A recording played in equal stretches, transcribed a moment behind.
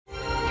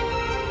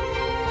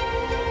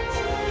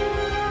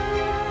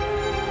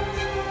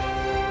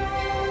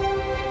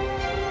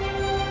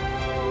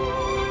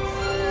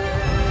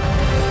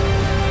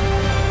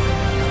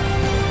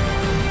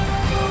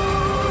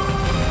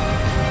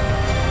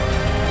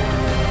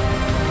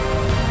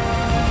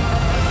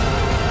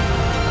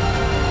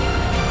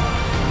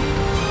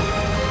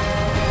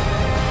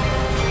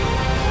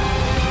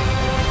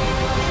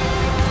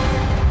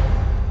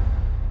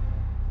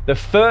The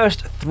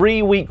first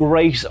 3-week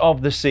race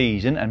of the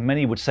season, and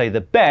many would say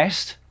the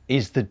best,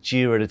 is the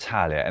Giro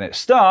d'Italia. And it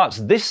starts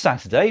this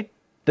Saturday,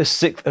 the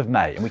 6th of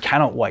May, and we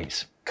cannot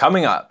wait.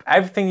 Coming up,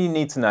 everything you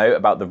need to know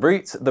about the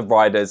route, the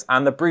riders,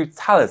 and the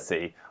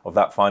brutality of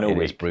that final week.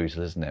 It is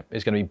brutal, isn't it?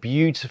 It's going to be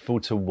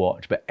beautiful to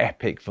watch, but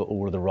epic for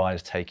all of the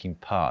riders taking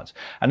part.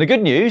 And the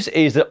good news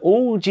is that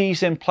all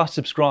GCN Plus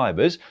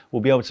subscribers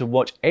will be able to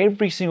watch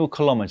every single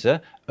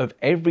kilometre of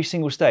every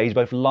single stage,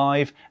 both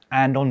live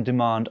and on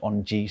demand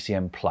on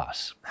GCN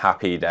Plus.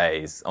 Happy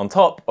days. On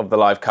top of the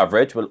live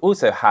coverage, we'll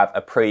also have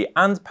a pre-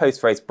 and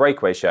post-race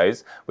breakaway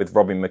shows with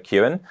Robin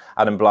McEwen,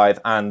 Adam Blythe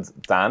and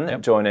Dan,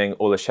 joining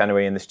Ola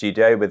Chenoweth in the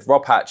studio with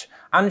Rob Hatch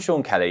and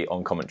Sean Kelly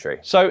on commentary.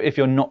 So if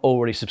you're not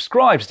already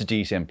subscribed to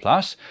GCN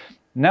Plus,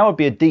 now would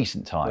be a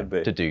decent time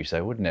to do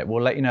so, wouldn't it?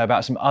 We'll let you know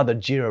about some other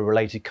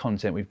Giro-related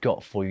content we've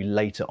got for you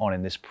later on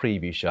in this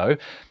preview show.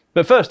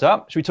 But first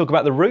up, should we talk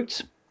about the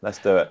route? Let's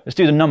do it. Let's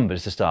do the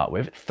numbers to start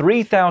with.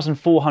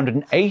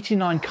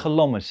 3,489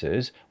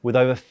 kilometres with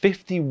over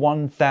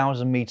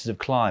 51,000 metres of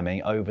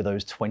climbing over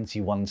those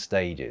 21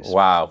 stages.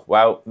 Wow.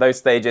 Well, those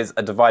stages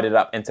are divided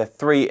up into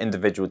 3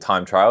 individual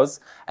time trials,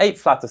 8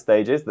 flatter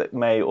stages that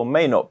may or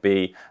may not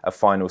be a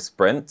final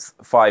sprint,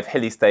 5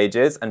 hilly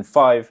stages, and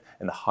 5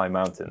 in the high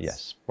mountains.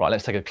 Yes. Right,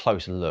 let's take a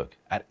closer look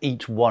at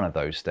each one of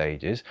those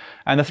stages.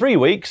 And the 3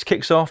 weeks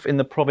kicks off in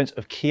the province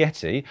of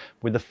Chieti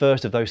with the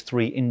first of those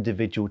 3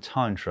 individual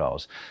time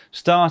trials.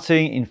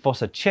 Starting in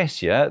Fossa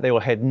Cesia, they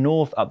will head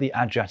north up the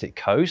Adriatic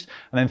coast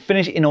and then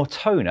finish in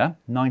Ortona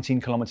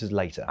 19 kilometres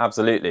later.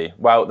 Absolutely.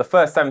 Well, the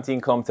first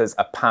 17 kilometres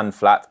are pan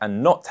flat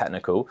and not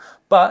technical,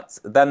 but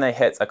then they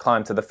hit a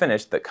climb to the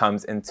finish that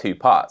comes in 2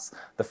 parts.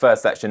 The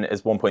first section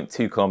is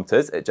 1.2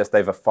 kilometres at just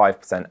over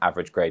 5%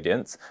 average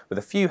gradient, with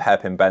a few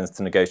hairpin bends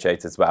to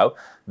negotiate as well.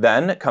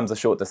 Then comes a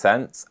short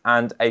descent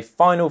and a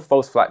final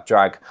false flat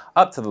drag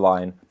up to the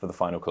line for the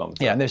final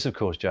kilometre. Yeah, and this, of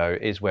course, Joe,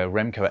 is where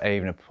Remco at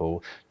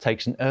Evenepoel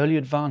takes an early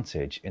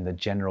advantage in the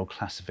general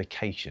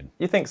classification.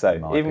 You think so?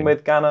 Even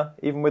with Ganna,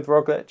 even with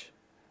Roglič?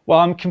 Well,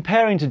 I'm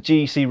comparing to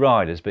GC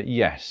riders, but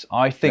yes,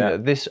 I think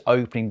that this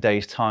opening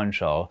day's time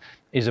trial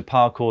is a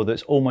parcours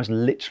that's almost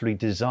literally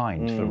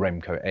designed for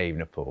Remco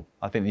Evenepoel.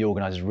 I think the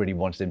organisers really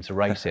wanted him to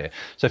race here.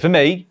 So for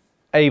me,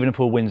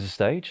 Evenepoel wins the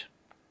stage,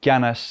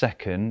 Ganna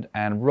second,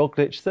 and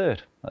Roglič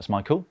third. That's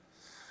my call.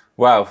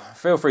 Well,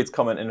 feel free to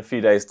comment in a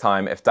few days'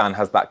 time if Dan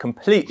has that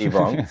completely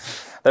wrong.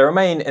 They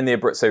remain in the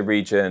Abruzzo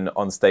region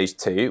on stage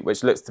 2,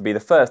 which looks to be the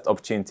first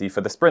opportunity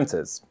for the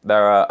sprinters.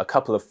 There are a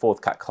couple of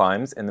fourth cat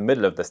climbs in the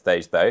middle of the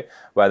stage though,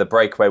 where the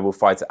breakaway will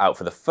fight it out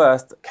for the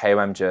first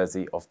KOM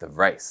jersey of the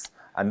race.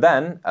 And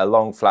then a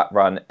long flat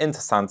run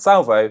into San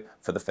Salvo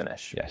for the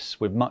finish. Yes,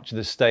 with much of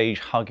the stage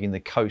hugging the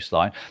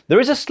coastline. There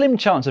is a slim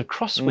chance of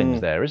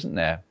crosswinds there, isn't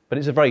there? But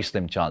it's a very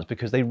slim chance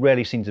because they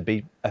rarely seem to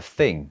be a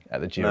thing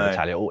at the Giro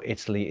d'Italia or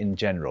Italy in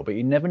general. But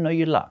you never know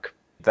your luck.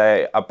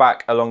 They are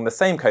back along the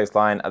same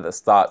coastline at the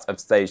start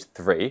of stage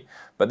 3,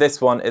 but this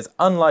one is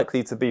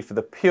unlikely to be for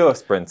the pure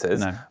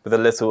sprinters with a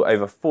little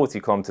over 40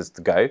 kilometres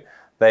to go.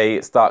 They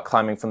start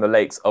climbing from the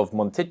lakes of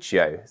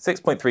Monticchio,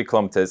 6.3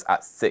 kilometres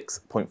at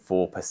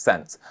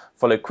 6.4%,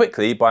 followed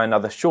quickly by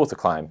another shorter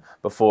climb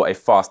before a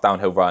fast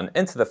downhill run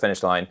into the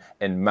finish line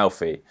in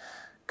Melfi.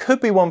 Could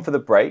be one for the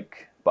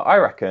break, but I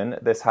reckon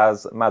this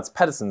has Mads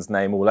Pedersen's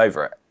name all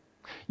over it.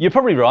 You're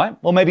probably right,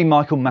 or maybe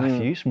Michael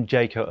Matthews from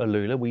Jayco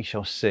Alula, we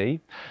shall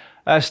see.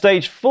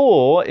 Stage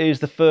 4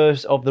 is the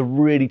first of the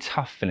really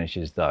tough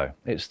finishes though.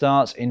 It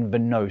starts in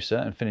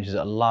Venosa and finishes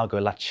at Lago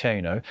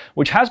Laceno,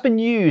 which has been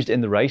used in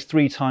the race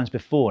 3 times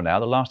before now,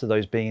 the last of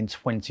those being in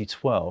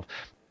 2012.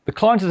 The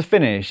climb to the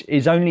finish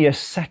is only a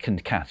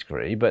second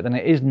category, but then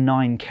it is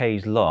 9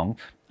 k's long.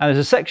 And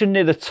there's a section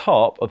near the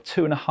top of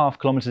 2.5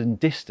 kilometres in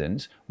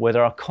distance where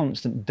there are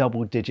constant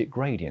double-digit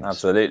gradients.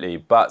 Absolutely,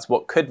 but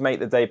what could make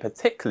the day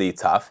particularly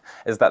tough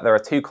is that there are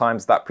 2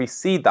 climbs that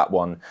precede that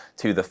one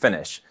to the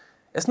finish.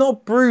 It's not a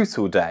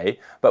brutal day,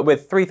 but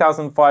with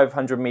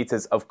 3,500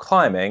 metres of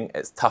climbing,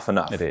 it's tough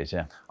enough. It is,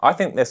 yeah. I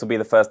think this will be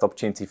the first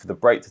opportunity for the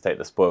break to take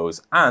the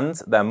spoils,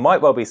 and there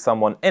might well be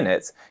someone in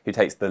it who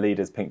takes the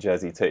leader's pink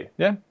jersey too.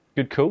 Yeah.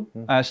 Good call.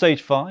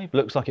 Stage 5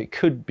 looks like it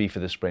could be for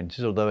the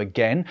sprinters, although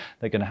again,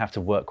 they're going to have to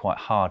work quite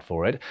hard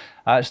for it.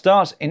 It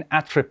starts in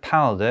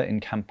Atrepalda in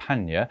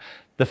Campania.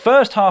 The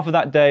first half of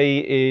that day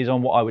is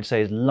on what I would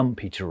say is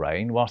lumpy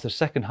terrain, whilst the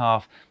second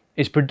half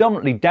is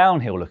predominantly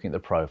downhill looking at the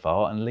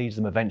profile and leads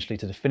them eventually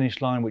to the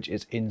finish line, which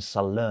is in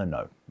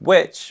Salerno.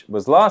 Which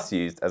was last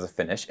used as a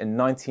finish in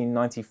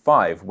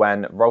 1995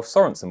 when Rolf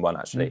Sorensen won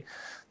actually.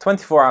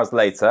 24 hours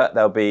later,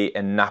 they'll be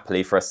in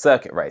Napoli for a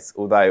circuit race,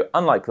 although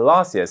unlike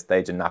last year's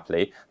stage in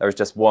Napoli, there is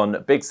just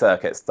one big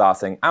circuit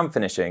starting and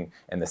finishing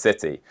in the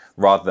city,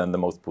 rather than the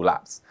multiple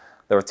laps.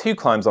 There are 2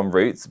 climbs en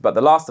route, but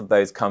the last of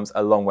those comes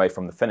a long way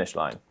from the finish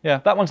line. Yeah,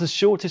 that one's the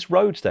shortest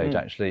road stage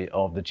actually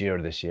of the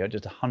Giro this year,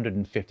 just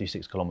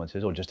 156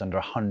 kilometres or just under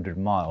 100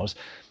 miles.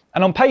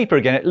 And on paper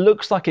again, it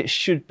looks like it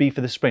should be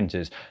for the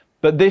sprinters,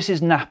 but this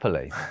is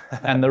Napoli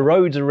and the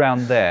roads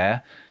around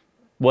there,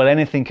 Well,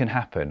 anything can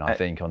happen, I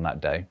think, on that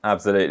day.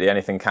 Absolutely,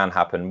 anything can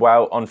happen.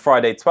 Well, on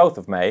Friday, 12th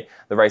of May,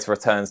 the race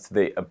returns to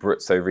the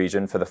Abruzzo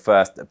region for the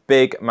first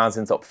big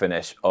mountaintop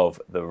finish of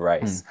the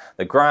race.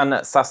 The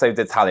Gran Sasso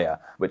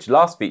d'Italia, which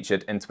last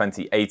featured in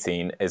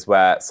 2018, is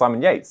where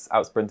Simon Yates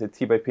outsprinted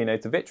Thibaut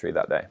Pinot to victory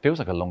that day. Feels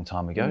like a long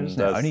time ago,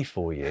 doesn't it? Only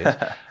 4 years.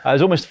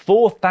 There's almost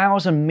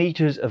 4,000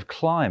 metres of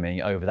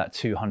climbing over that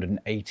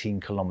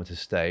 218-kilometre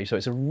stage, so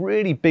it's a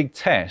really big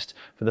test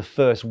for the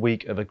first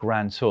week of a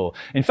Grand Tour.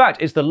 In fact,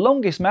 it's the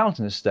longest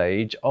mountain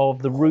stage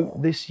of the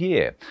route this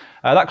year.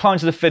 That climb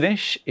to the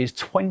finish is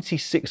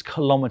 26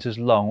 kilometres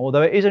long,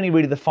 although it is only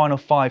really the final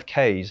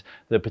 5Ks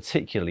that are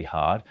particularly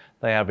hard.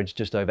 They average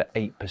just over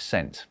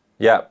 8%.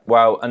 Yeah,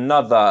 well,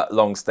 another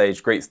long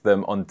stage greets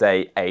them on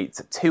day 8,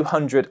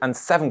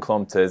 207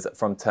 kilometres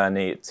from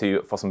Terni to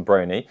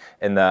Fossombroni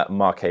in the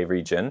Marche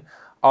region.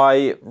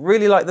 I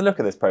really like the look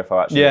of this profile,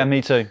 actually. Yeah,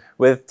 me too.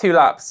 With 2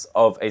 laps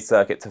of a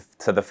circuit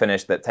to the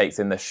finish that takes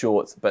in the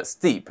short but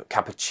steep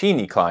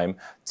Cappuccini climb,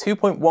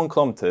 2.1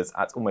 kilometres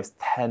at almost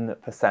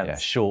 10%. Yeah,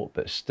 short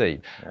but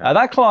steep. Yeah.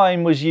 That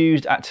climb was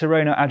used at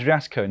Tirreno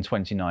Adriatico in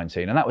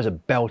 2019, and that was a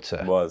belter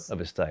of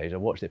a stage. I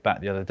watched it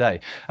back the other day.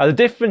 The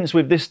difference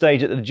with this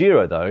stage at the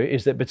Giro, though,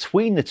 is that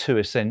between the 2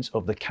 ascents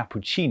of the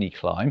Cappuccini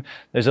climb,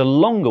 there's a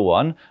longer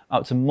one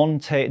up to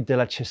Monte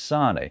della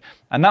Cesane,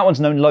 and that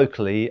one's known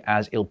locally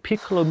as Il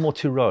Piccolo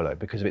Mortirolo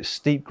because of its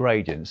steep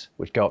gradients,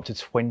 which go up to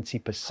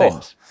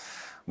 20%.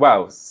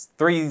 Well,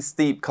 3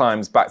 steep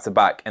climbs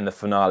back-to-back in the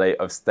finale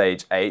of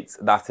stage 8.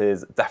 That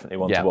is definitely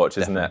one to watch,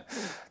 isn't it?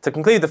 To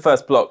conclude the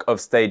first block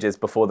of stages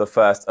before the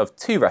first of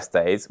 2 rest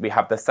days, we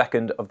have the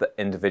second of the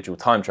individual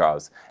time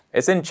trials.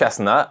 It's in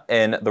Cesena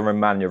in the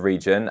Romagna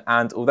region,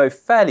 and although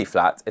fairly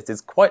flat, it is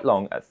quite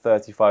long at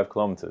 35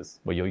 kilometres.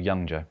 Well, you're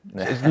young, Joe.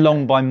 It's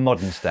long by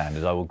modern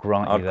standards, I will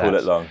grant you that. I'd call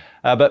it long.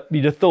 But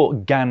you'd have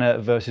thought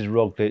Ganna versus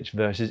Roglič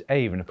versus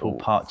Evenepoel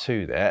part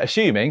 2 there,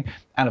 assuming,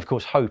 and of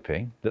course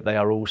hoping, that they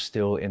are all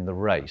still in the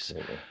race.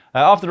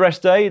 After the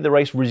rest day, the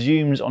race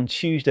resumes on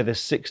Tuesday the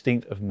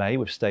 16th of May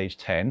with stage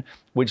 10,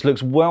 which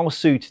looks well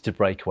suited to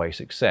breakaway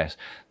success.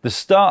 The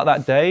start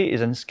that day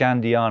is in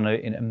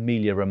Scandiano in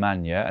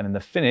Emilia-Romagna, and then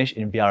the finish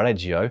in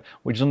Viareggio,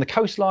 which is on the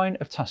coastline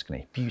of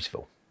Tuscany.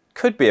 Beautiful.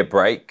 Could be a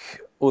break,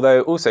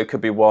 although also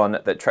could be one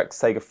that Trek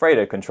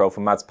Segafredo control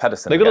for Mads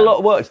Pedersen. They've got a lot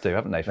of work to do,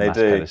 haven't they, for Mads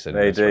Pedersen?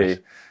 They do.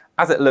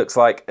 As it looks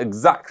like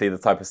exactly the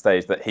type of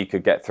stage that he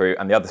could get through,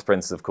 and the other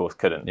sprinters, of course,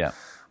 couldn't. Yeah.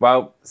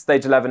 Well,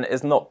 stage 11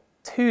 is not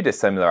too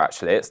dissimilar,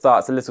 actually. It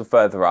starts a little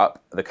further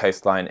up the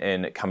coastline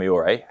in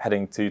Camaiore,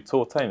 heading to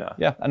Tortona.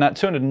 Yeah, and at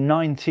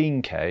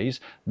 219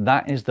 Ks,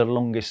 that is the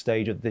longest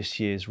stage of this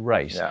year's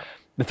race. Yeah.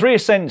 The 3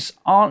 ascents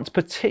aren't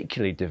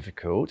particularly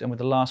difficult, and with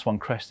the last one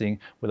cresting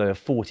with over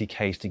 40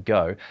 Ks to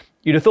go,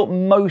 you'd have thought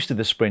most of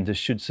the sprinters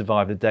should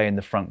survive the day in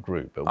the front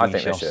group, but we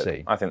shall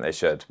see. I think they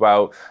should.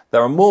 Well,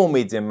 there are more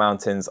medium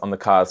mountains on the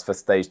cards for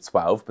stage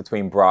 12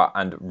 between Bra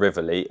and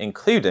Rivoli,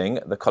 including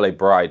the Colle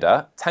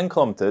Braida, 10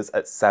 kilometres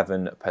at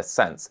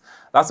 7%.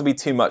 That will be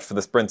too much for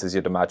the sprinters,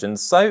 you'd imagine,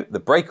 so the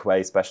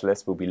breakaway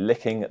specialists will be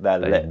licking their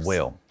lips. They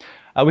will.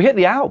 We hit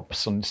the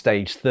Alps on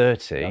stage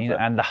 13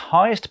 and the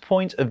highest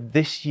point of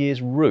this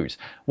year's route,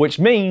 which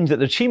means that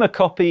the Cima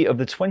copy of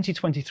the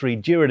 2023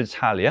 Giro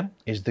d'Italia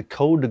is the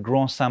Col de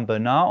Grand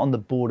Saint-Bernard on the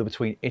border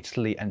between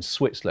Italy and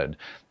Switzerland.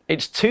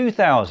 It's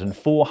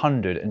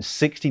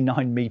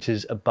 2,469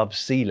 metres above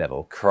sea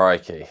level.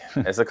 Crikey.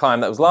 It's a climb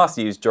that was last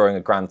used during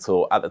a Grand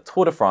Tour at the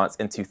Tour de France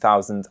in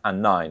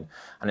 2009.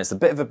 And it's a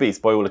bit of a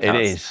beast by all accounts.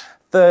 It is.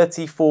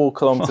 34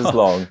 kilometres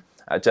long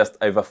at just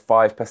over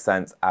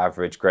 5%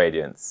 average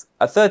gradients.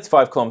 A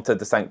 35-kilometre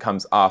descent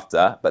comes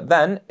after, but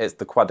then it's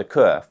the Croix de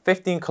Coeur,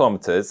 15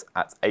 kilometres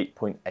at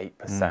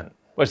 8.8%.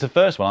 Well, it's the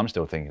first one I'm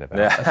still thinking about.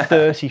 Yeah. A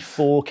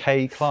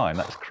 34K climb,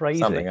 that's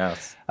crazy. Something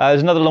else.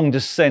 There's another long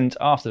descent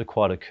after the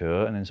Croix de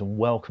Coeur, and then some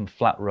welcome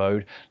flat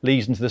road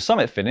leads into the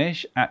summit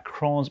finish at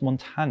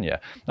Crans-Montagne.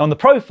 Now on the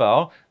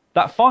profile,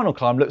 that final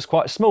climb looks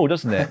quite small,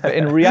 doesn't it? But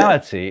in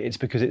reality, it's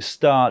because it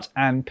starts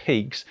and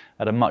peaks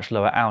at a much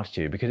lower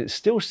altitude, because it's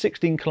still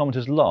 16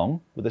 kilometres long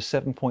with a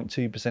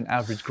 7.2%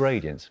 average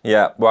gradient.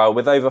 Yeah, well,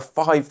 with over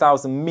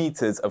 5,000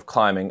 metres of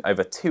climbing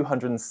over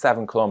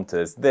 207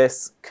 kilometres,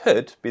 this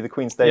could be the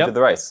Queen stage of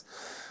the race.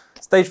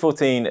 Stage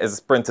 14 is a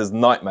sprinter's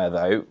nightmare,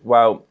 though.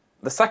 Well,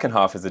 the second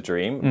half is a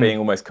dream, being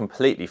almost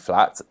completely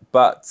flat,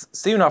 but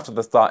soon after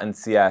the start in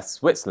CS,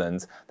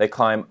 Switzerland, they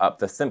climb up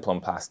the Simplon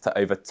Pass to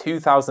over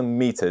 2,000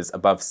 metres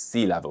above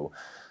sea level.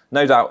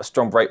 No doubt a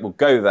strong break will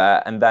go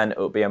there, and then it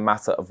will be a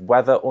matter of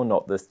whether or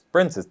not the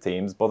sprinters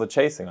teams bother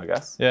chasing, I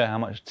guess. Yeah, how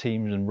much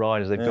teams and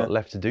riders they've got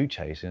left to do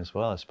chasing as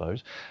well, I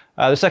suppose.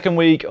 The second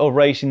week of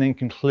racing then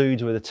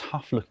concludes with a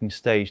tough-looking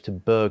stage to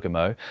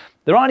Bergamo.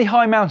 There aren't any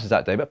high mountains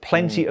that day, but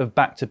plenty of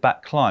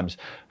back-to-back climbs.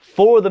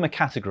 4 of them are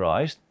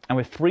categorised, and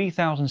with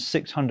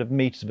 3,600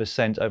 metres of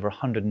ascent over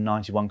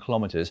 191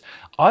 kilometres,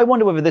 I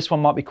wonder whether this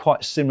one might be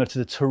quite similar to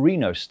the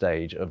Torino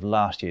stage of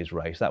last year's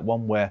race, that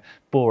one where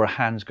Bora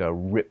Hansgrohe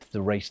ripped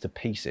the race to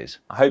pieces.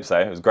 I hope so.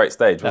 It was a great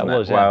stage, wasn't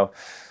it? Yeah. Well,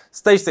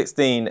 Stage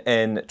 16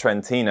 in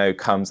Trentino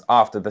comes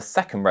after the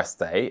second rest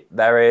day.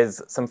 There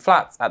is some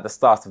flats at the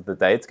start of the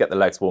day to get the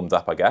legs warmed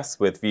up, I guess,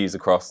 with views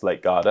across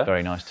Lake Garda.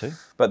 Very nice too.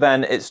 But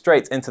then it's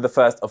straight into the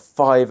first of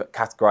 5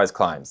 categorised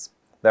climbs.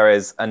 There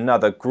is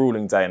another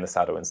gruelling day in the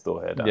saddle in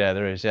store here, Dan. Yeah,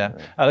 there is, yeah.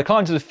 The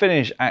climb to the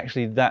finish,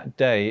 actually, that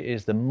day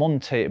is the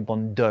Monte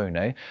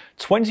Bondone.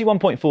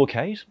 21.4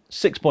 Ks,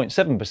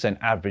 6.7%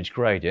 average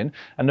gradient,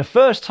 and the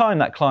first time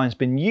that climb's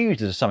been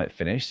used as a summit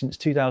finish since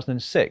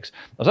 2006.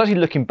 I was actually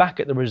looking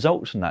back at the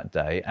results from that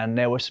day, and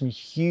there were some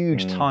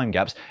huge time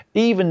gaps,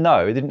 even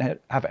though they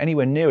didn't have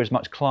anywhere near as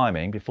much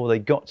climbing before they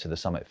got to the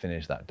summit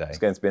finish that day. It's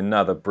going to be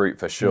another brute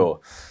for sure.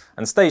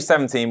 And stage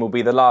 17 will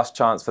be the last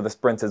chance for the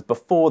sprinters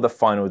before the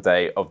final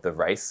day of the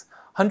race.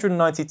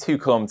 192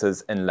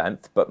 kilometres in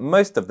length, but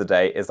most of the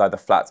day is either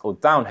flat or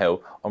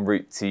downhill en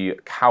route to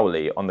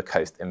Cowley on the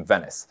coast in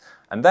Venice.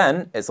 And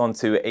then it's on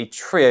to a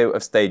trio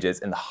of stages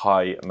in the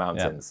high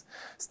mountains.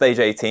 Stage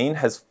 18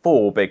 has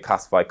 4 big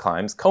classified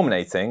climbs,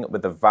 culminating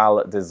with the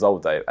Val di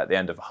Zoldo at the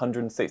end of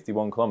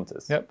 161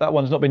 kilometres. Yep, that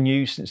one's not been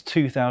used since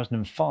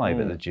 2005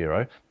 at the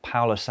Giro.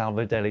 Paolo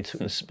Salvadelli took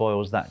the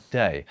spoils that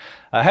day.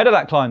 Ahead of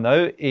that climb,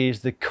 though,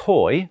 is the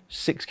Koi,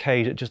 6 Ks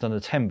at just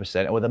under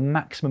 10%, with a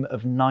maximum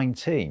of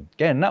 19.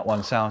 Again, that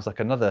one sounds like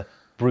another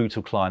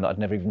brutal climb that I'd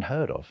never even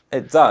heard of.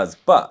 It does,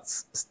 but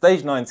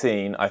stage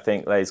 19, I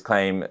think, lays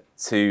claim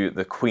to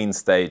the queen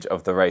stage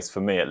of the race, for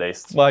me at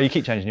least. Well, you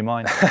keep changing your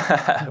mind.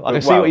 I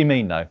can see what you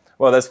mean, though.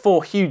 Well, there's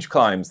 4 huge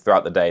climbs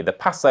throughout the day. The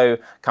Passo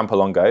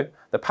Campolongo,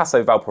 the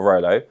Passo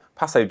Valparolo,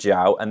 Passo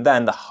Giau, and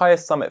then the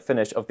highest summit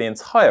finish of the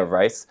entire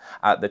race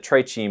at the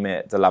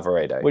Trecime de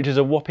Lavaredo. Which is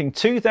a whopping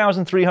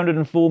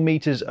 2,304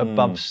 metres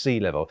above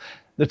sea level.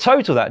 The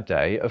total that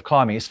day of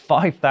climbing is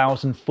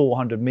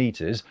 5,400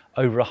 metres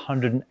over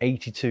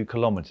 182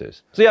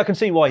 kilometres. So yeah, I can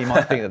see why you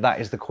might think that that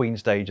is the queen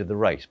stage of the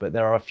race, but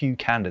there are a few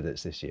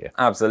candidates this year.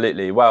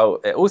 Absolutely. Well,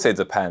 it also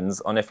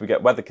depends on if we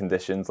get weather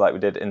conditions like we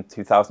did in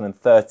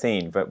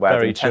 2013, where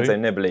Vincenzo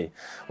Nibali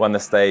won the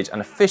stage and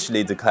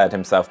officially declared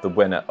himself the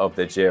winner of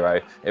the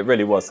Giro. It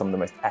really was some of the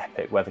most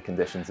epic weather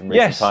conditions in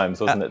recent times,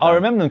 wasn't it, Dan? I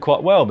remember them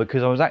quite well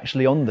because I was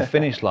actually on the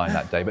finish line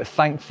that day, but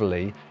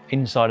thankfully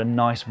inside a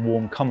nice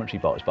warm commentary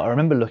box. But I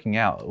remember looking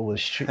out at all the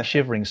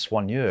shivering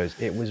soigneurs.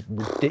 It was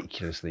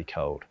ridiculously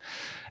cold.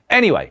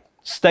 Anyway,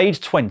 stage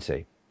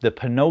 20, the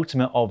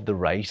penultimate of the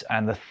race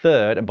and the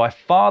third and by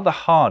far the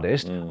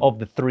hardest of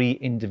the 3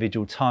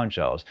 individual time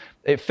trials.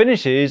 It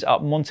finishes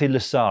up Monte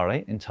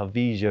Lusare in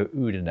Tarvisio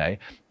Udine.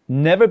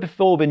 Never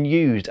before been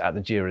used at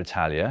the Giro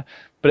d'Italia,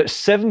 but at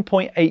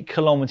 7.8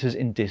 kilometres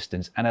in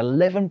distance and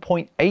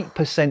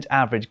 11.8%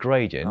 average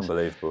gradient.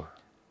 Unbelievable.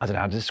 I don't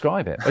know how to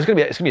describe it. It's going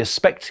to be a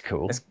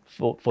spectacle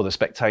for the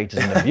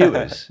spectators and the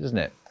viewers, isn't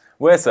it?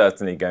 We're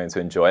certainly going to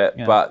enjoy it,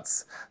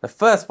 but the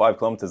first 5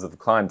 kilometres of the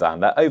climb down,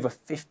 they're over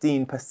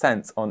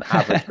 15% on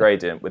average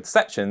gradient, with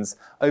sections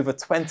over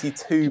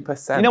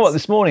 22%. You know what,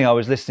 this morning I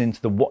was listening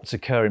to the What's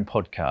Occurring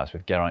podcast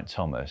with Geraint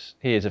Thomas.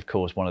 He is, of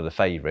course, one of the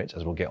favourites,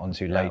 as we'll get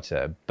onto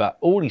later, but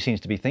all he seems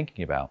to be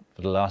thinking about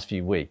for the last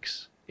few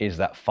weeks is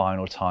that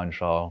final time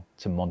trial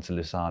to Monte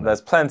Lusano.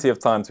 There's plenty of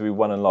time to be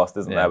won and lost,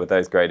 isn't there, with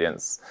those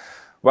gradients?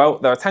 Well,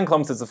 there are 10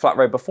 kilometres of flat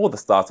road before the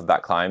start of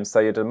that climb, so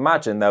you'd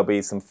imagine there'll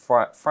be some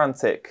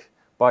frantic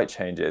bike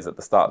changes at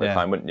the start of the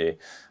climb, wouldn't you?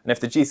 And if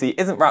the GC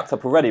isn't wrapped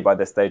up already by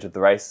this stage of the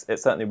race, it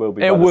certainly will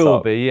be. It will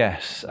be,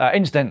 yes.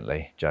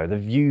 Incidentally, Joe, the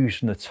views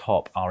from the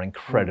top are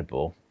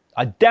incredible.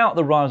 I doubt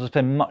the riders will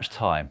spend much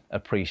time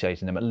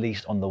appreciating them, at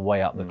least on the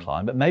way up the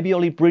climb, but maybe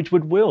Ollie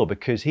Bridgewood will,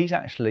 because he's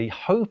actually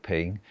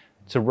hoping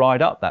to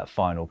ride up that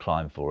final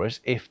climb for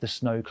us if the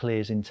snow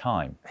clears in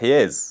time. He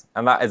is,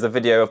 and that is a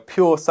video of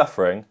pure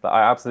suffering that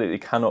I absolutely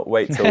cannot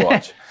wait to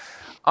watch.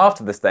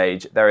 After the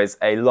stage, there is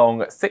a long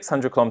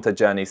 600-kilometre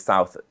journey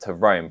south to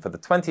Rome for the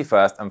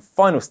 21st and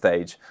final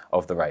stage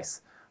of the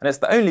race. And it's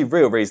the only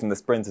real reason the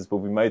sprinters will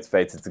be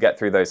motivated to get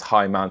through those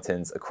high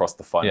mountains across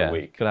the final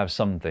week. Could have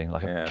something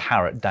like a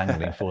carrot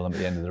dangling for them at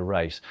the end of the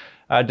race.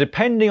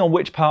 Depending on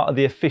which part of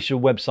the official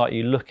website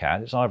you look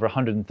at, it's either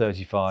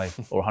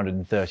 135 or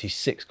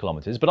 136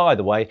 kilometres, but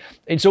either way,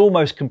 it's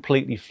almost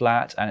completely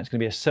flat and it's going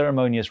to be a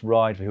ceremonious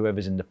ride for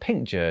whoever's in the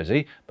pink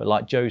jersey, but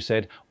like Joe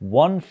said,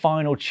 one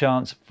final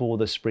chance for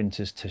the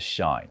sprinters to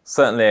shine.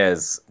 Certainly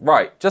is.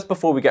 Right, just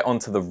before we get on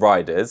to the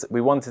riders, we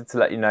wanted to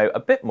let you know a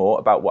bit more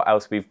about what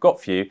else we've got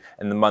for you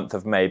in the month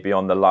of May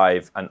beyond the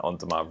live and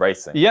on-demand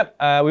racing. Yep,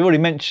 we've already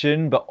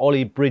mentioned, but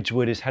Ollie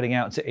Bridgewood is heading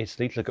out to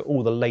Italy to look at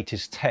all the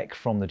latest tech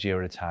from the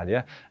Giro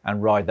d'Italia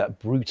and ride that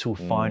brutal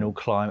final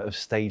climb of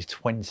stage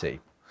 20.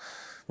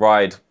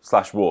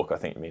 Ride/walk, I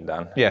think you mean,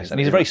 Dan. Yes, and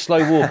he's a very slow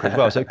walker as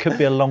well, so it could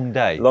be a long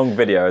day. Long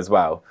video as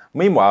well.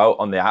 Meanwhile,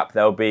 on the app,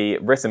 there'll be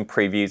written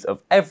previews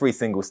of every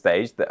single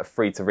stage that are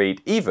free to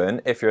read,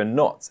 even if you're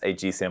not a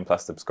GCN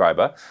Plus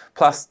subscriber,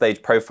 plus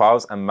stage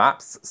profiles and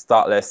maps,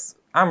 start lists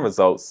and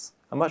results,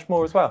 and much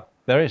more as well.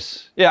 There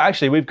is. Yeah,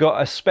 actually, we've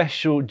got a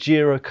special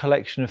Giro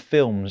collection of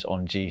films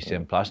on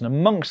GCN Plus, and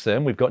amongst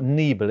them, we've got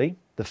Nibali,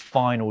 the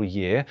final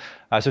year.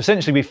 So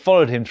essentially we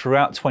followed him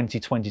throughout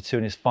 2022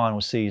 in his final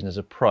season as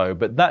a pro,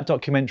 but that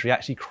documentary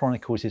actually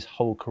chronicles his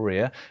whole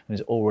career and is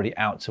already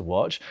out to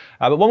watch.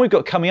 But one we've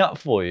got coming up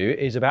for you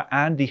is about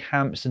Andy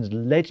Hampson's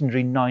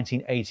legendary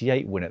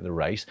 1988 win at the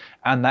race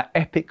and that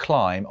epic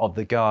climb of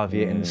the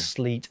Garvier in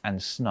sleet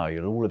and snow.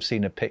 You'll all have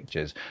seen the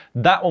pictures.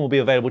 That one will be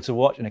available to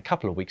watch in a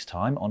couple of weeks'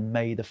 time on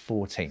May the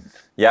 14th.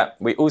 Yeah,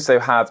 we also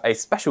have a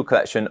special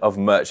collection of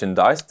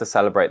merchandise to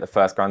celebrate the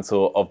first Grand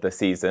Tour of the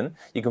season.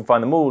 You can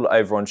find them all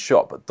over on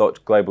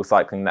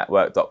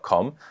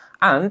shop.globalcyclingnetwork.com.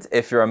 And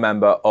if you're a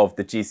member of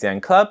the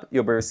GCN Club,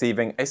 you'll be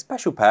receiving a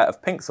special pair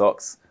of pink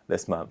socks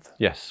this month.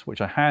 Yes,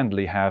 which I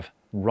handily have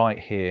right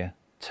here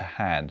to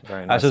hand.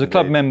 Very nice so as a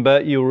club indeed.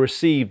 member, you'll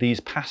receive these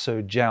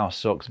Paso Joao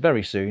socks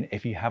very soon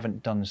if you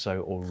haven't done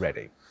so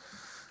already.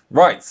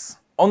 Right,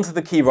 on to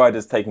the key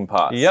riders taking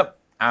part. Yep.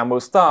 And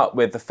we'll start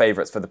with the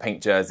favourites for the pink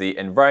jersey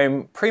in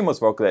Rome, Primož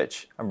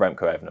Roglič and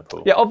Remco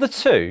Evenepoel. Yeah, of the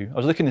two, I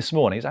was looking this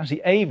morning, it's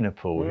actually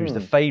Evenepoel who's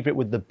the favourite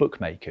with the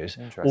bookmakers,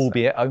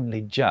 albeit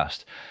only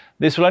just.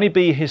 This will only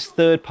be his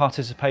third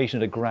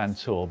participation at a Grand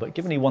Tour, but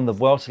given he won the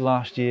Vuelta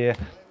last year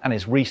and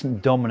his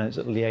recent dominance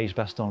at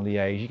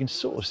Liège-Bastogne-Liège, you can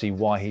sort of see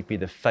why he'd be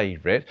the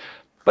favourite.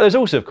 But there's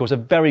also, of course, a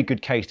very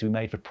good case to be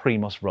made for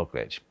Primož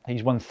Roglič.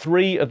 He's won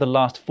 3 of the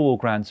last 4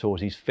 Grand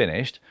Tours he's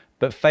finished,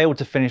 but failed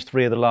to finish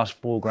 3 of the last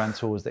 4 Grand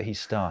Tours that he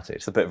started.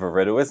 It's a bit of a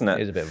riddle, isn't it?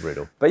 It is a bit of a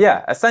riddle. But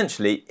yeah,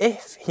 essentially,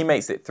 if he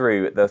makes it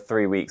through the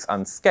 3 weeks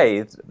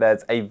unscathed,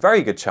 there's a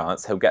very good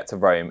chance he'll get to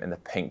Rome in the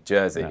pink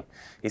jersey. Yeah.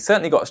 He's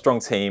certainly got a strong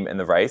team in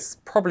the race,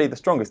 probably the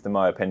strongest in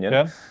my opinion.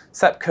 Yeah.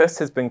 Sepp Kuss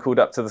has been called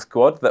up to the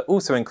squad that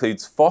also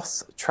includes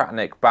Voss,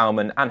 Tratnik,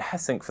 Baumann and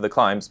Hessink for the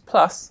climbs,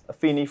 plus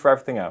Affini for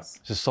everything else.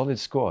 It's a solid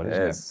squad,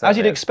 isn't it? As As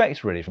you'd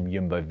expect, really, from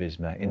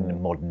Jumbo-Visma in the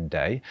modern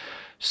day.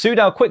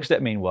 Soudal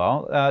Quickstep,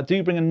 meanwhile,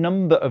 do bring a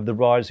number of the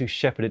riders who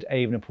shepherded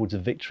Evenepoel to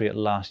victory at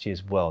last year's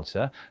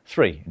Vuelta.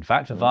 3, in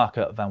fact,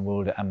 Vaca, Van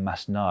Wilder and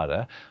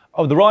Masnada.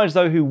 Of the riders,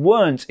 though, who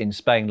weren't in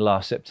Spain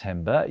last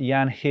September,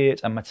 Jan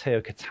Geert and Matteo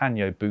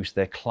Cattaneo boost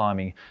their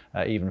climbing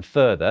even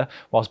further,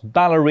 whilst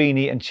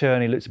Ballerini and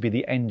Czerny look to be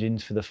the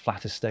engines for the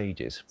flatter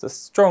stages. It's a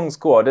strong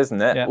squad,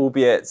 isn't it? Yeah.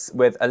 Albeit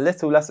with a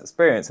little less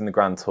experience in the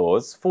Grand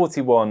Tours.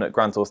 41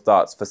 Grand Tour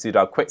starts for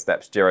Soudal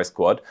Quickstep's Giro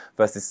squad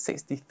versus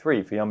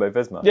 63 for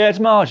Jumbo-Visma. Yeah, it's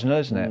marginal,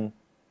 isn't it?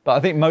 But I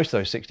think most of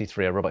those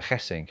 63 are Robert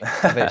Hessink.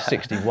 I think it's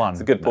 61.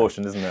 It's a good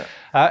portion, isn't it?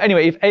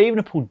 Anyway, if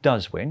Evenepoel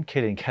does win,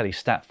 Killian Kelly's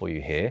stat for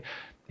you here,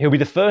 he'll be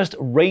the first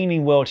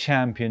reigning world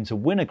champion to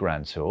win a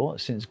Grand Tour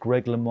since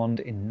Greg LeMond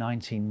in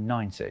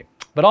 1990.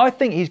 But I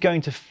think he's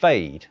going to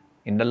fade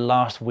in the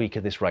last week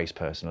of this race,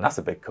 personally. That's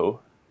a big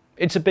call.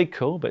 It's a big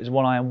call, but it's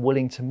one I am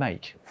willing to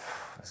make.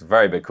 It's a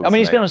very big call. I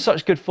mean, he's been on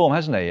such good form,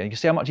 hasn't he? You can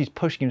see how much he's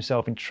pushing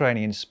himself in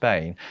training in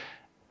Spain.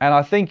 And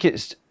I think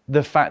it's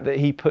the fact that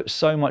he puts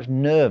so much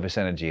nervous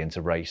energy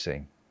into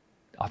racing.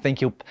 I think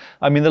he'll...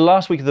 I mean, the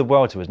last week of the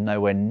Vuelta was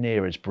nowhere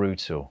near as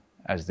brutal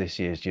as this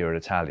year's Giro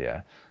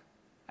d'Italia.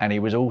 And he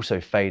was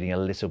also fading a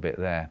little bit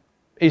there.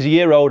 He's a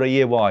year older, a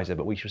year wiser,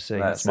 but we shall see.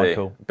 That's my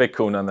call. Big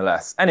call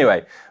nonetheless.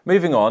 Anyway,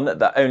 moving on,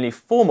 the only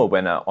former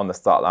winner on the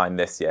start line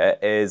this year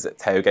is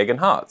Theo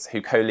Gegenhardt,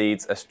 who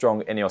co-leads a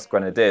strong Ineos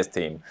Grenadiers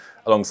team.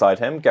 Alongside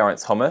him, Geraint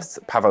Thomas,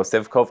 Pavel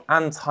Sivkov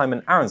and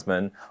Hyman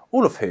Arensman,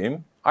 all of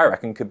whom I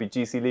reckon could be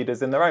GC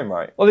leaders in their own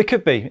right. Well, they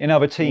could be in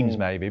other teams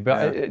maybe,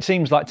 but it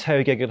seems like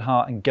Theo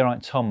Gegenhardt and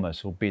Geraint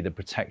Thomas will be the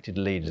protected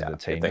leaders of the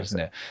team, doesn't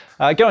it?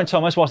 Geraint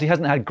Thomas, whilst he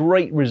hasn't had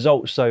great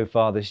results so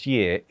far this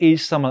year,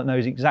 is someone that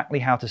knows exactly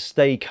how to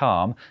stay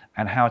calm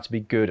and how to be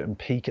good and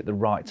peak at the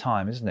right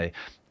time, isn't he?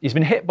 He's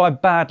been hit by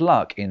bad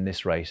luck in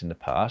this race in the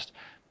past,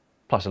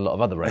 plus a lot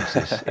of other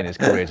races in his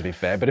career, to be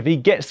fair. But if he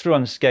gets through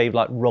unscathed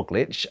like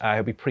Roglič,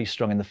 he'll be pretty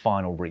strong in the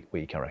final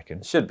week, I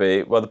reckon. Should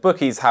be. Well, the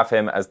bookies have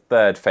him as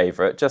third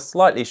favourite, just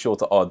slightly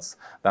shorter odds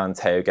than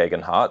Theo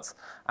Gegenhardt.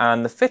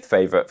 And the fifth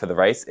favourite for the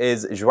race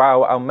is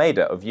João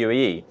Almeida of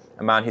UAE,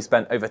 a man who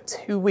spent over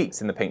 2 weeks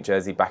in the pink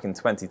jersey back in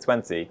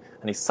 2020.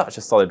 And he's such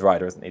a solid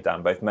rider, isn't he,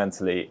 Dan, both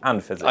mentally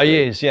and physically?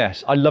 He is,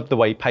 yes. I love the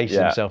way he paces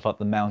himself up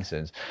the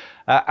mountains.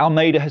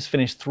 Almeida has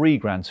finished 3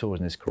 Grand Tours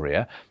in his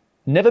career.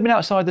 Never been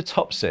outside the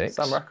top 6.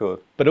 Some record.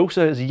 But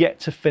also has yet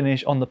to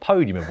finish on the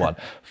podium of one.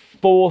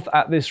 4th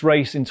at this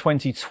race in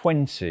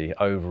 2020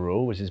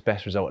 overall was his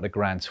best result at the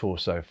Grand Tour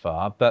so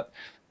far. But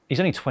he's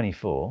only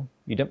 24.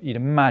 You'd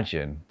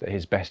imagine that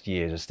his best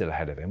years are still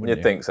ahead of him, wouldn't you?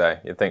 You'd think so.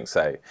 You'd think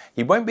so.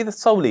 He won't be the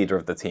sole leader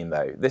of the team,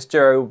 though. This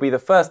Giro will be the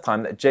first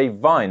time that Jay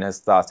Vine has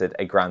started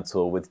a Grand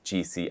Tour with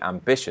GC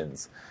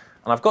ambitions.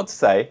 And I've got to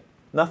say,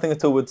 nothing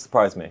at all would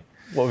surprise me.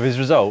 What, with his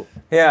result?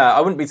 Yeah,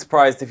 I wouldn't be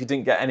surprised if he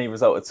didn't get any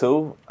result at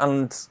all,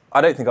 and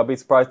I don't think I'd be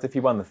surprised if he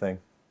won the thing.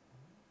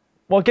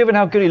 Well, given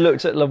how good he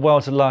looked at La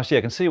Vuelta last year,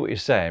 I can see what you're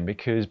saying,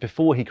 because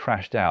before he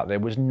crashed out, there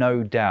was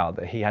no doubt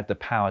that he had the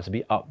power to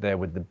be up there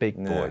with the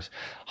big boys.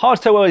 Hard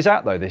to tell where he's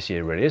at, though, this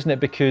year, really, isn't it?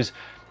 Because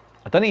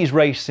I don't think he's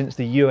raced since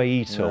the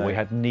UAE Tour. We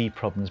had knee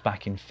problems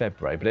back in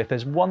February. But if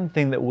there's one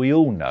thing that we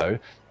all know,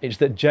 it's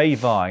that Jay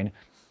Vine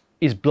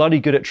is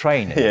bloody good at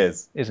training. He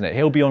is. Isn't it?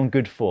 He'll be on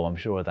good form, I'm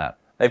sure of that.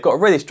 They've got a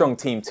really strong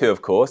team too,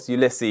 of course.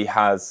 Ulisse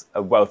has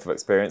a wealth of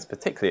experience,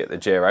 particularly at the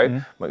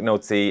Giro.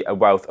 McNulty, a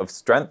wealth of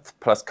strength,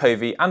 plus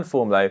Covey and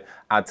Formolo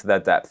add to their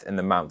depth in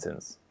the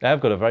mountains. They've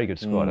got a very good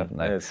squad, haven't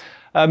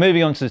they?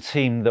 Moving on to the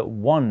team that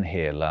won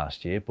here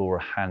last year,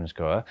 Bora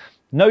Hansgrohe.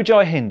 No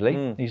Jai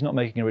Hindley, he's not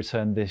making a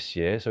return this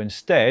year, so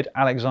instead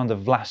Alexander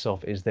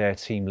Vlasov is their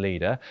team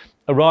leader,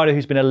 a rider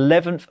who's been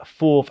 11th,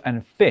 4th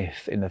and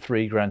 5th in the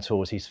 3 Grand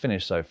Tours he's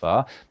finished so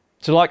far.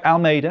 So like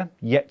Almeida,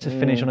 yet to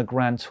finish on a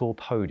Grand Tour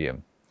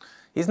podium.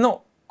 He's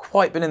not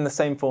quite been in the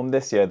same form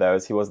this year though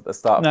as he was at the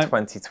start of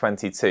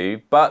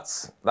 2022,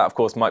 but that of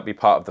course might be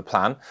part of the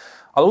plan.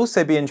 I'll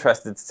also be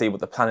interested to see what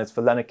the plan is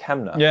for Lennart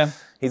Kemna. Yeah.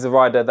 He's a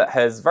rider that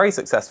has very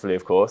successfully,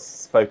 of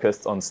course,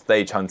 focused on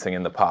stage hunting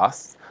in the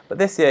past. But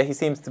this year, he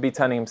seems to be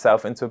turning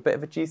himself into a bit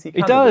of a GC candidate.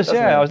 He does,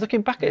 yeah. I was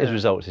looking back at his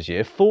results this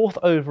year. 4th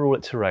overall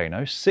at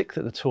Tirreno, 6th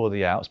at the Tour of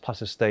the Alps,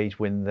 plus a stage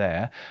win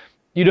there.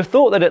 You'd have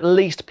thought they'd at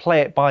least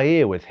play it by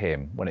ear with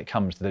him when it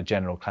comes to the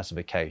general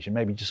classification.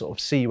 Maybe just sort of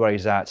see where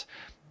he's at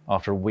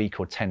after a week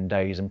or 10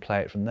 days and play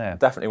it from there.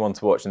 Definitely one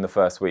to watch in the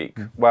first week.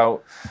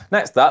 Well,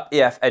 next up,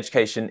 EF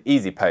Education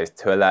Easy Post,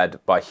 who are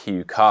led by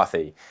Hugh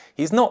Carthy.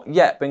 He's not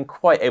yet been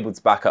quite able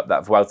to back up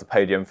that Vuelta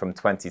podium from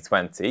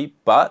 2020,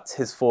 but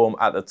his form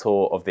at the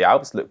Tour of the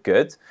Alps looked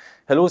good.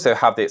 He'll also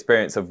have the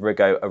experience of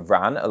Rigo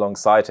Aran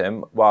alongside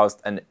him,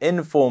 whilst an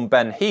in-form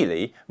Ben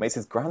Healy makes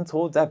his Grand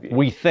Tour debut.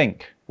 We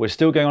think. We're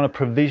still going on a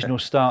provisional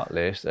start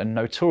list, and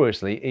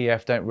notoriously,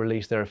 EF don't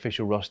release their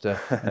official roster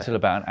until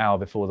about an hour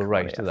before the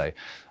race, do they?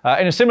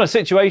 In a similar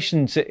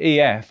situation to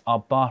EF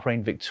are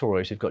Bahrain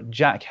victorious. Who've got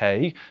Jack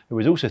Haig, who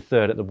was also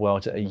 3rd at the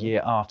Vuelta a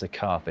year after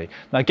Carthy.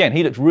 Now again,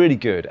 he looked really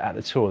good at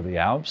the Tour of the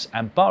Alps,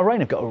 and Bahrain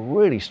have got a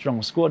really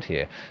strong squad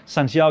here.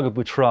 Santiago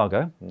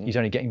Buitrago, he's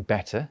only getting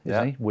better,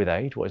 isn't he, with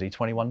age? What is he,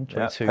 21,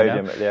 22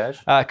 podium now? at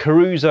Liège.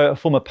 Caruso, a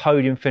former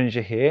podium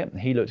finisher here.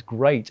 He looked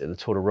great at the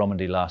Tour de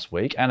Romandie last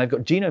week. And they've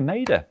got Gino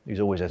Mader,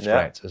 who's always a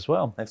threat as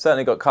well. They've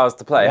certainly got cars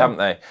to play, haven't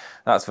they?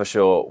 That's for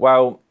sure.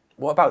 Well,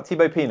 what about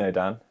Thibaut Pinot,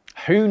 Dan?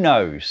 Who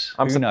knows?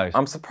 Who knows?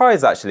 I'm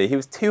surprised, actually. He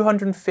was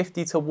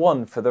 250 to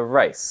 1 for the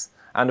race.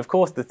 And of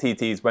course, the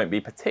TTs won't be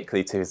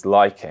particularly to his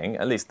liking,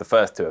 at least the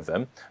first 2 of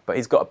them. But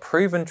he's got a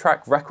proven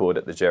track record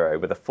at the Giro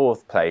with a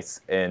 4th place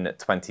in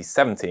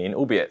 2017,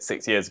 albeit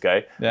 6 years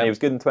ago. And he was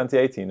good in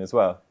 2018 as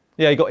well.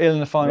 Yeah, he got ill in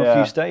the final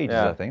few stages,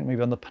 I think,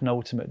 maybe on the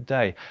penultimate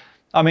day.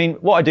 I mean,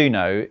 what I do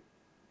know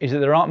is that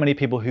there aren't many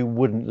people who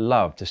wouldn't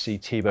love to see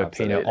Thibaut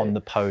Pinot on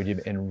the podium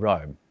in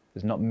Rome.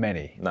 There's not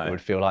many who would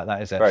feel like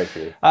that, is there? Very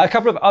few. A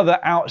couple of other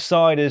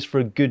outsiders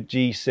for a good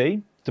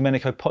GC.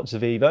 Domenico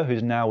Pozzovivo,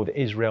 who's now with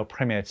Israel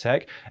Premier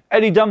Tech.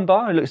 Eddie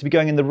Dunbar, who looks to be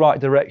going in the right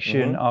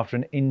direction after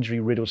an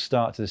injury-riddled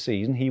start to the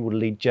season. He will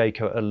lead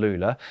Jaco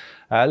Alula.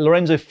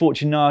 Lorenzo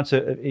Fortunato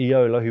of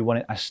Iolo, who won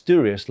in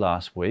Asturias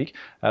last week.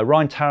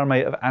 Ryan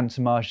Tarame of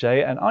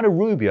Antomarche, and Ina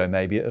Rubio,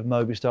 maybe, of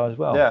Movistar as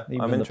well. Yeah,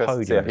 I'm interested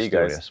to see how he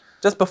goes.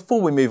 Just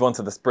before we move on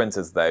to the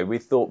sprinters, though, we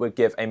thought we'd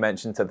give a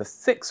mention to the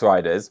 6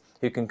 riders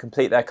who can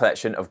complete their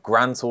collection of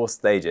Grand Tour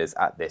stages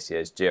at this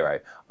year's Giro,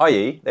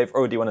 i.e. they've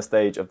already won a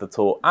stage of the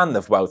Tour and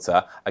the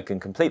Vuelta and can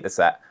complete the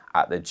set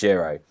at the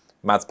Giro.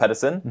 Mads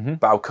Pedersen,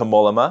 Bauke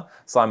Mollema,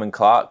 Simon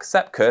Clark,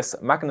 Sepp Kuss,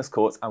 Magnus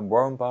Cort and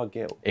Warren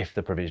Barguil. If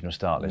the provisional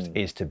start list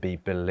is to be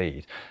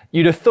believed.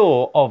 You'd have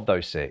thought of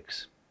those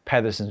 6,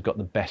 Pedersen's got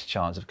the best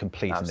chance of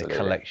completing the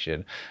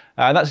collection.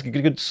 And that's a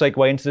good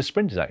segue into the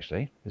sprinters,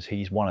 actually, because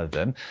he's one of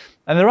them.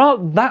 And there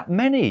aren't that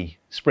many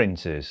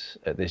sprinters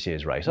at this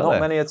year's race, are there?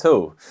 Not many at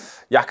all.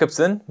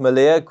 Jakobsen,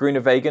 Malia,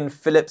 Grunewagen,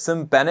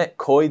 Philipsen, Bennett,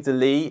 Coy,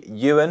 DeLee,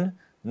 Ewan.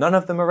 None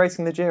of them are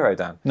racing the Giro,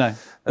 Dan. No.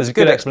 There's a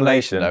good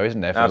explanation, though, isn't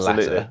there, for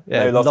Absolutely. the latter?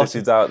 Yeah, no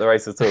Lottitudes out at the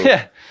race at all.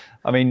 Yeah.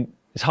 I mean,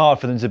 it's hard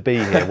for them to be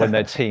here when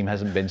their team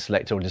hasn't been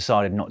selected or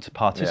decided not to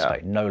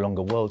participate. No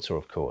longer World Tour,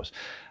 of course.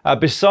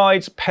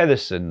 Besides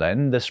Pedersen,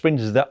 then, the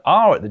sprinters that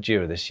are at the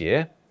Giro this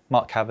year,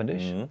 Mark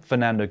Cavendish,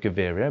 Fernando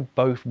Gaviria,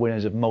 both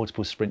winners of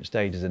multiple sprint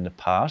stages in the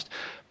past,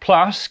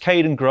 plus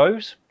Caden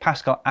Groves,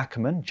 Pascal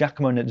Ackermann,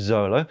 Giacomo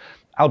Nizzolo,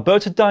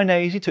 Alberto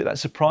Dainese took that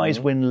surprise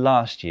win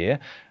last year,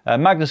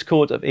 Magnus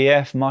Cort of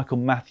EF, Michael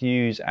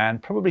Matthews,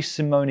 and probably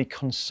Simone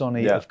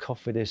Consonni of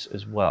Cofidis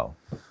as well.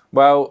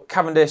 Well,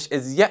 Cavendish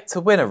is yet to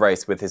win a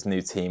race with his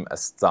new team,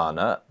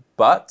 Astana,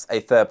 but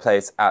a 3rd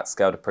place at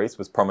Skel de Pries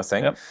was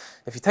promising.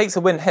 If he takes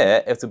a win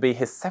here, it'll be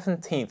his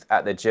 17th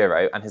at the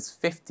Giro and his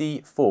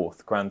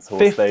 54th Grand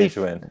Tour stage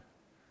win.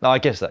 I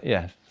guess that,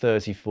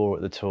 34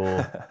 at the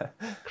Tour.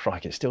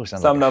 Crikey, it still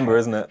sounds some like number,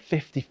 isn't it?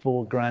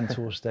 54 Grand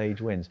Tour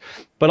stage wins.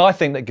 But I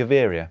think that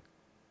Gaviria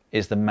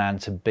is the man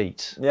to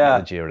beat at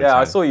the Giro. Yeah,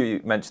 I saw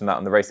you mention that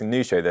on the Racing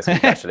News Show this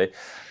week, actually.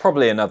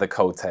 Probably another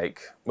cold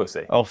take. We'll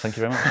see. Oh, thank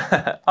you very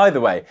much.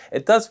 Either way,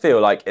 it does feel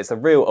like it's a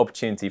real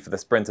opportunity for the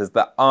sprinters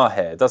that are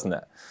here, doesn't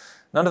it?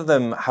 None of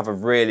them have a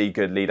really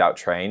good lead-out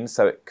train,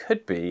 so it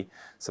could be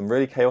some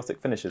really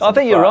chaotic finishes. I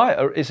think you're right.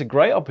 It's a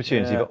great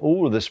opportunity for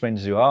all of the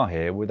sprinters who are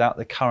here without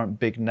the current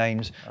big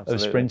names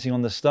of sprinting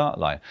on the start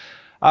line.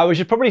 We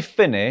should probably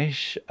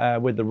finish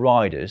with the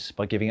riders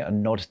by giving it a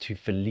nod to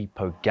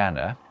Filippo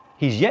Ganna.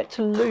 He's yet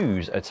to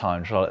lose a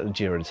time trial at the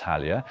Giro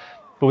d'Italia.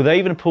 But with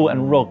Evenepoel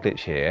and Roglič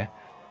here,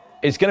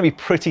 it's going to be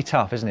pretty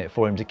tough, isn't it,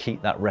 for him to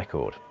keep that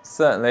record?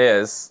 Certainly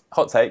is.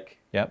 Hot take.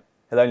 Yep.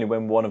 He'll only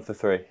win one of the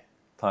 3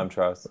 time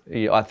trials.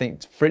 Yeah, I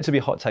think for it to be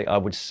a hot take, I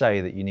would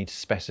say that you need to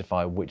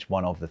specify which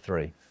one of the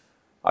 3.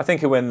 I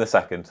think he'll win the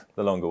 2nd,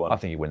 the longer one. I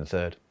think he'll win the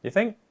 3rd. You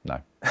think? No.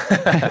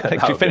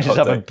 He finishes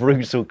up a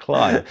brutal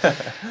climb.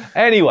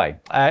 Anyway,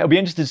 it'll be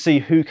interesting to see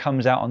who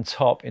comes out on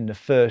top in the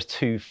first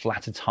 2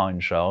 flatter time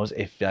trials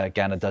if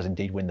Ganna does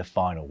indeed win the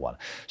final one.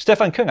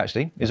 Stefan Kung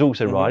actually is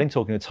also riding,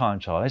 talking of time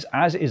trials,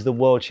 as is the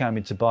world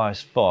champion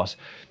Tobias Foss.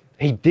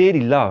 He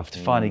dearly loved to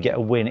finally get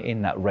a win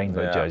in that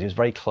rainbow jersey. He was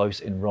very close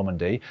in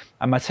Romandy.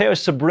 And Mateo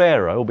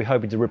Sobrero will be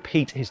hoping to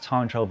repeat his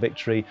time trial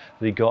victory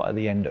that he got at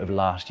the end of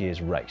last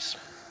year's race.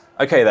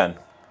 Okay then,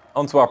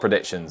 on to our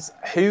predictions.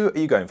 Who are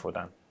you going for,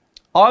 Dan?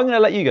 I'm going to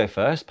let you go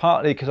first,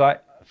 partly because I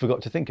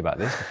forgot to think about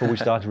this before we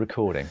started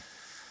recording.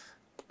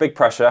 Big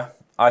pressure.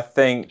 I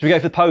think... Should we go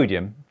for the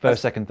podium,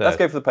 first, second, third? Let's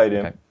go for the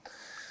podium. Okay.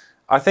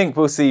 I think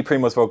we'll see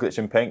Primož Roglič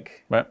in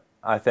pink. Right.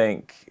 I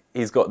think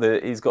he's got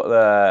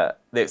the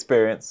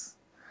experience.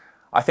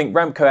 I think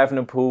Remco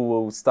Evenepoel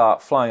will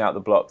start flying out the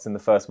blocks in the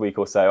first week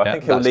or so. I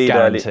think he'll lead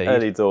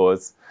early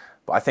doors,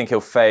 but I think he'll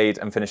fade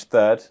and finish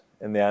 3rd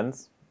in the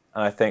end.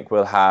 And I think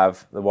we'll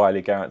have the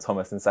wily Geraint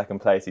Thomas in 2nd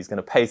place. He's going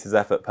to pace his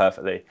effort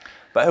perfectly.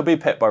 But he'll be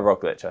pipped by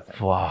Roglič, I think.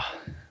 Wow.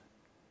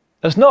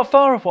 That's not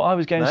far off what I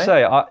was going to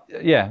say.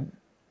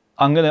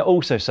 I'm going to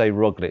also say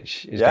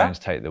Roglič is going to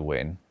take the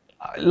win.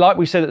 Like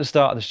we said at the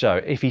start of the show,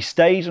 if he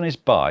stays on his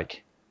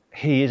bike,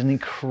 he is an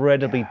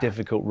incredibly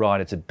difficult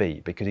rider to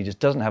beat because he just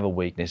doesn't have a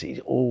weakness.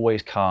 He's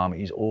always calm.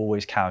 He's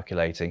always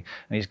calculating.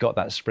 And he's got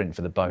that sprint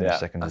for the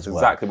bonus seconds as well.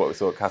 That's exactly what we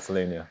saw at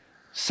Catalonia.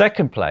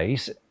 2nd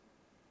place...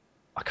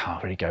 I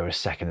can't really go with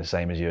 2nd the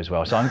same as you as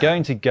well. So I'm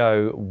going to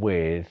go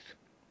with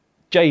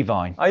Jay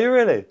Vine. Are you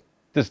really?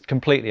 Just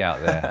completely out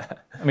there.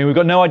 I mean, we've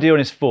got no idea on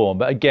his form,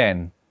 but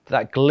again,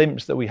 that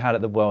glimpse that we had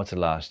at the Vuelta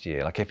last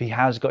year, like if he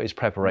has got his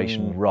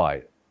preparation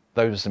right,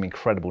 those are some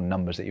incredible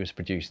numbers that he was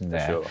producing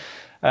there. For sure.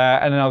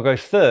 And then I'll go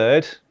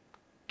 3rd,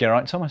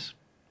 Geraint Thomas.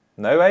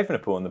 No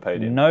Evenepoel on the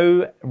podium.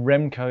 No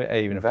Remco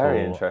Evenepoel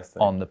Very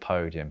interesting. On the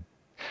podium.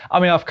 I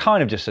mean, I've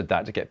kind of just said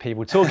that to get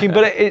people talking,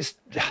 but it's...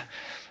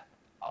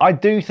 I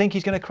do think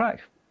he's going to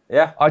crack.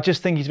 Yeah. I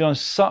just think he's been on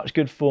such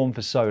good form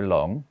for so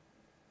long.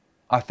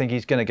 I think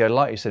he's going to go,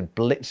 like you said,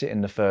 blitz it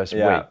in the first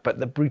week. But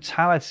the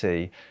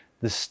brutality,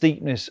 the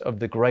steepness of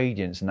the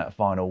gradients in that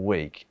final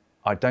week,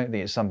 I don't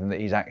think it's something that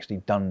he's actually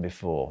done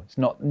before. It's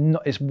not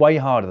it's way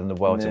harder than the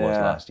Vuelta was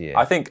last year.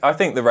 I think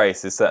the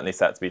race is certainly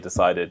set to be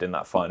decided in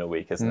that final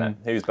week, isn't it?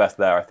 Who's best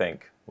there, I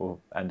think,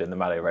 will end in the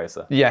Malle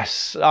Racer.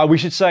 Yes, we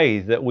should say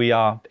that we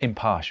are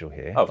impartial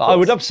here. I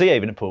would love to see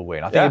Evenepoel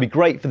win. I think it'd be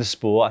great for the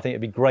sport. I think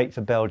it'd be great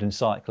for Belgian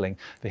cycling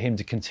for him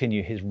to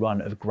continue his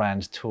run of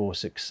Grand Tour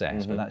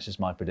success. But that's just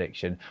my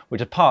prediction,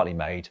 which I partly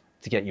made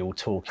to get you all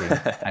talking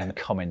and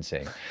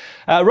commenting.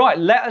 Right,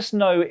 let us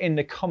know in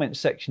the comment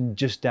section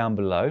just down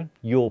below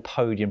your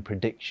podium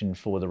prediction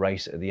for the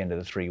race at the end of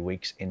the 3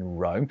 weeks in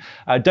Rome.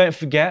 Don't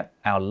forget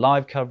our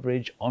live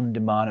coverage, on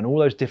demand, and all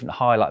those different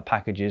highlight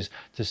packages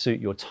to suit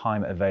your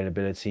time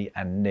availability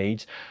and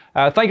needs.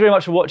 Thank you very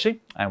much for watching,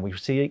 and we'll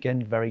see you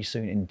again very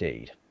soon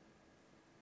indeed.